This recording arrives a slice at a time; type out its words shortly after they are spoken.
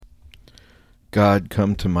God,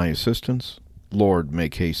 come to my assistance. Lord,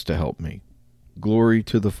 make haste to help me. Glory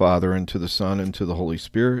to the Father, and to the Son, and to the Holy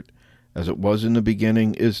Spirit, as it was in the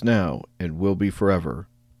beginning, is now, and will be forever.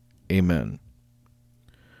 Amen.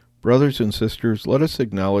 Brothers and sisters, let us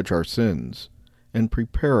acknowledge our sins and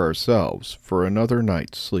prepare ourselves for another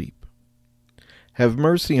night's sleep. Have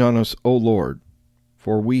mercy on us, O Lord,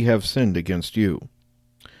 for we have sinned against you.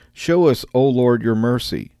 Show us, O Lord, your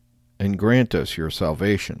mercy, and grant us your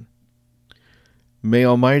salvation. May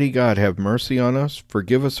Almighty God have mercy on us,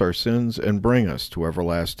 forgive us our sins, and bring us to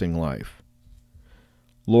everlasting life.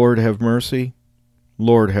 Lord, have mercy.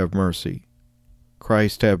 Lord, have mercy.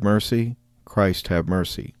 Christ, have mercy. Christ, have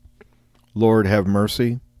mercy. Lord, have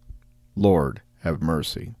mercy. Lord, have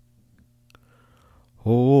mercy.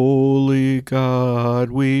 Holy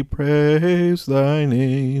God, we praise thy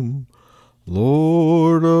name.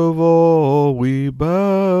 Lord of all, we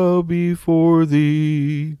bow before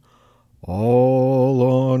thee. All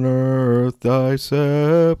on earth thy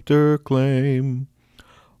scepter claim.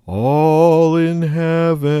 All in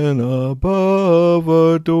heaven above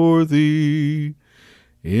adore thee.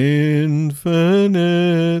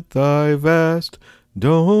 Infinite thy vast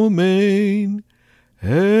domain.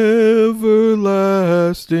 Everlasting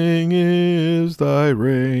is thy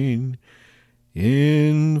reign.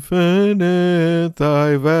 Infinite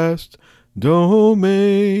thy vast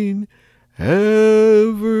domain.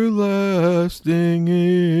 Everlasting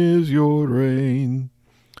is your reign.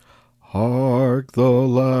 Hark the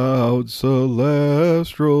loud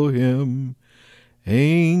celestial hymn.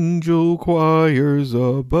 Angel choirs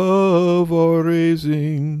above are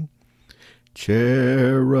raising.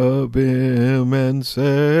 Cherubim and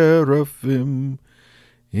seraphim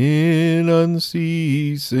in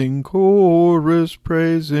unceasing chorus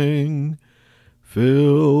praising.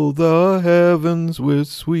 Fill the heavens with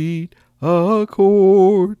sweet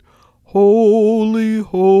accord. Holy,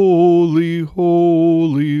 holy,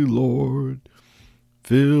 holy Lord.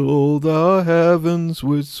 Fill the heavens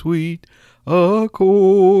with sweet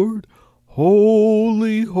accord.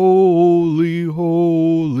 Holy, holy,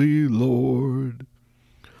 holy Lord.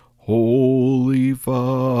 Holy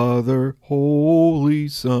Father, Holy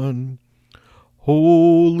Son,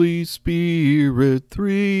 Holy Spirit,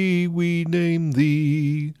 three we name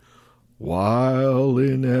thee, while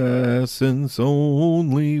in essence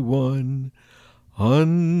only one,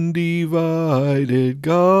 undivided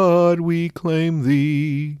God we claim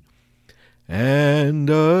thee, and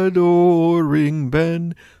adoring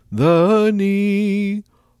bend the knee,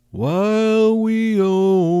 while we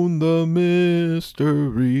own the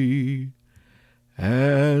mystery,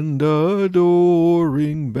 and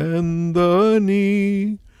adoring bend the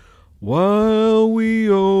knee, while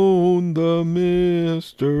we own the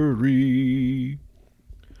mystery.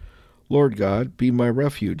 Lord God, be my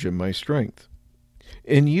refuge and my strength.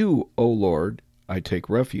 In you, O Lord, I take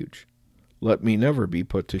refuge. Let me never be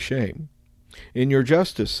put to shame. In your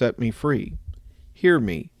justice set me free. Hear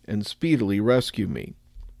me and speedily rescue me.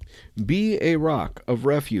 Be a rock of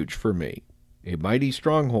refuge for me, a mighty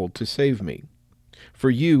stronghold to save me. For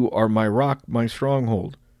you are my rock, my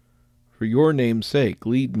stronghold. For your name's sake,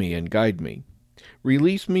 lead me and guide me.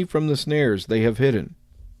 Release me from the snares they have hidden.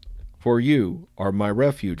 For you are my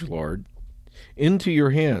refuge, Lord. Into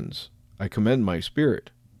your hands I commend my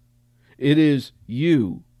spirit. It is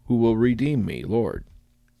you who will redeem me, Lord.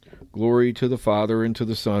 Glory to the Father, and to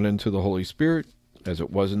the Son, and to the Holy Spirit, as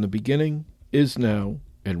it was in the beginning, is now,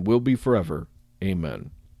 and will be forever.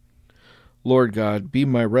 Amen. Lord God, be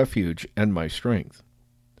my refuge and my strength.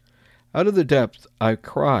 Out of the depths I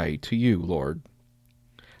cry to you, Lord.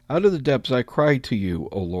 Out of the depths I cry to you,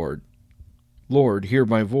 O Lord. Lord, hear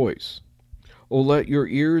my voice. O let your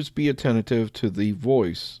ears be attentive to the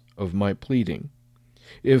voice of my pleading.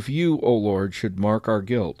 If you, O Lord, should mark our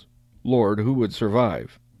guilt, Lord, who would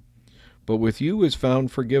survive? But with you is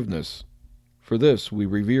found forgiveness. For this we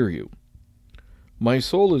revere you. My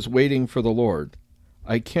soul is waiting for the Lord.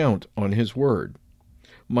 I count on his word.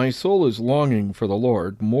 My soul is longing for the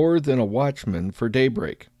Lord more than a watchman for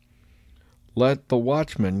daybreak. Let the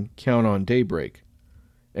watchman count on daybreak,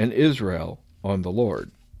 and Israel on the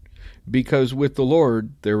Lord. Because with the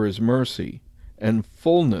Lord there is mercy and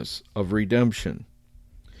fullness of redemption.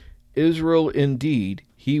 Israel indeed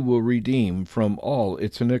he will redeem from all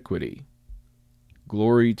its iniquity.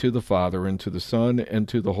 Glory to the Father, and to the Son, and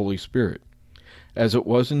to the Holy Spirit, as it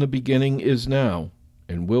was in the beginning, is now,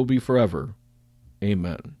 and will be forever.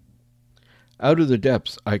 Amen. Out of the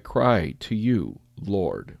depths I cry to you,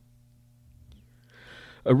 Lord.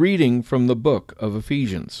 A reading from the book of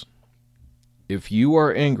Ephesians. If you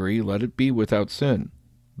are angry, let it be without sin.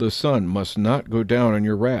 The sun must not go down in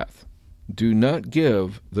your wrath, Do not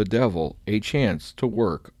give the devil a chance to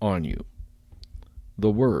work on you.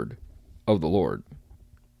 The word of the Lord.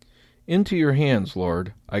 Into your hands,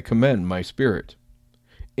 Lord, I commend my spirit.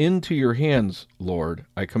 Into your hands, Lord,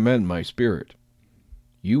 I commend my spirit.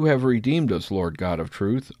 You have redeemed us, Lord God of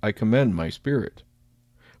truth. I commend my spirit.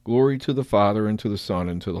 Glory to the Father, and to the Son,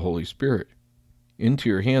 and to the Holy Spirit. Into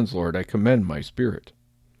your hands, Lord, I commend my spirit.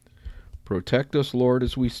 Protect us, Lord,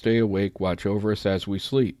 as we stay awake. Watch over us as we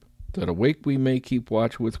sleep, that awake we may keep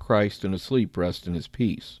watch with Christ, and asleep rest in his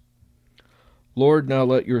peace. Lord, now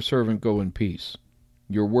let your servant go in peace.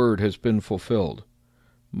 Your word has been fulfilled.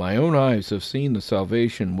 My own eyes have seen the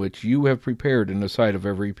salvation which you have prepared in the sight of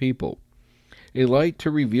every people, a light to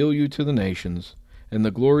reveal you to the nations, and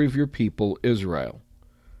the glory of your people Israel.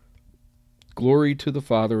 Glory to the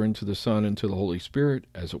Father, and to the Son, and to the Holy Spirit,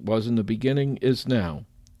 as it was in the beginning, is now,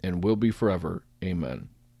 and will be forever. Amen.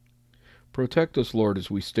 Protect us, Lord, as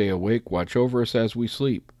we stay awake. Watch over us as we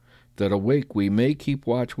sleep, that awake we may keep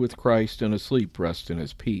watch with Christ, and asleep rest in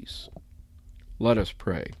his peace. Let us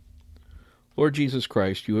pray. Lord Jesus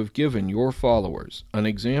Christ, you have given your followers an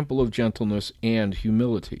example of gentleness and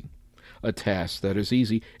humility, a task that is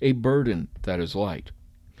easy, a burden that is light.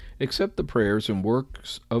 Accept the prayers and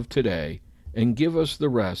works of today, and give us the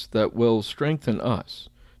rest that will strengthen us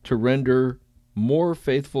to render more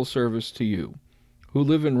faithful service to you, who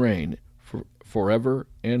live and reign forever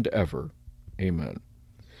and ever. Amen.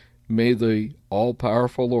 May the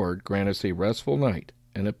all-powerful Lord grant us a restful night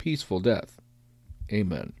and a peaceful death.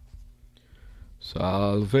 Amen.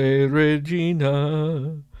 Salve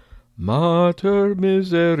Regina, Mater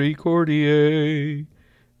Misericordiae,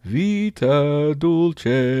 vita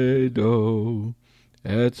dulcedo,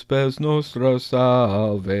 et spes nostra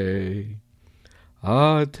salve.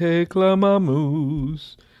 A te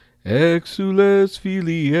clamamus, exules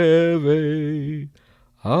filii Eve,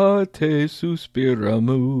 a te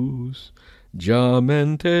suspiramus,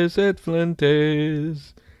 gementes et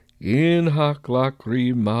flentes, in hac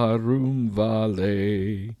lacrimarum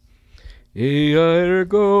vale. Ea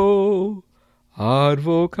ergo,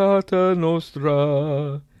 advocata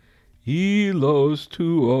nostra, illos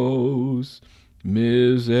tuos,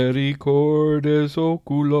 misericordes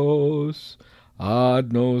oculos,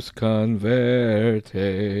 ad nos converte.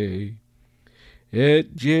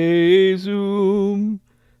 Et Jesum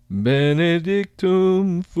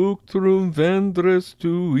benedictum fructum ventris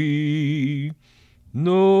tui,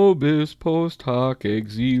 nobis post hoc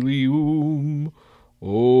exilium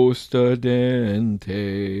ostadente.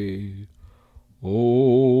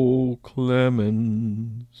 O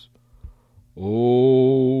clemens,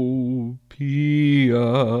 O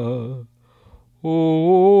pia,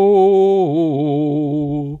 O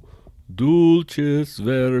dulcis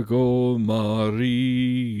Virgo Maria.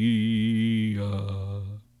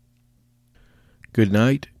 Good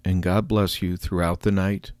night, and God bless you throughout the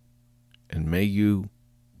night, and may you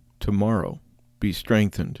tomorrow be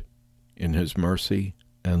strengthened in his mercy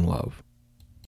and love.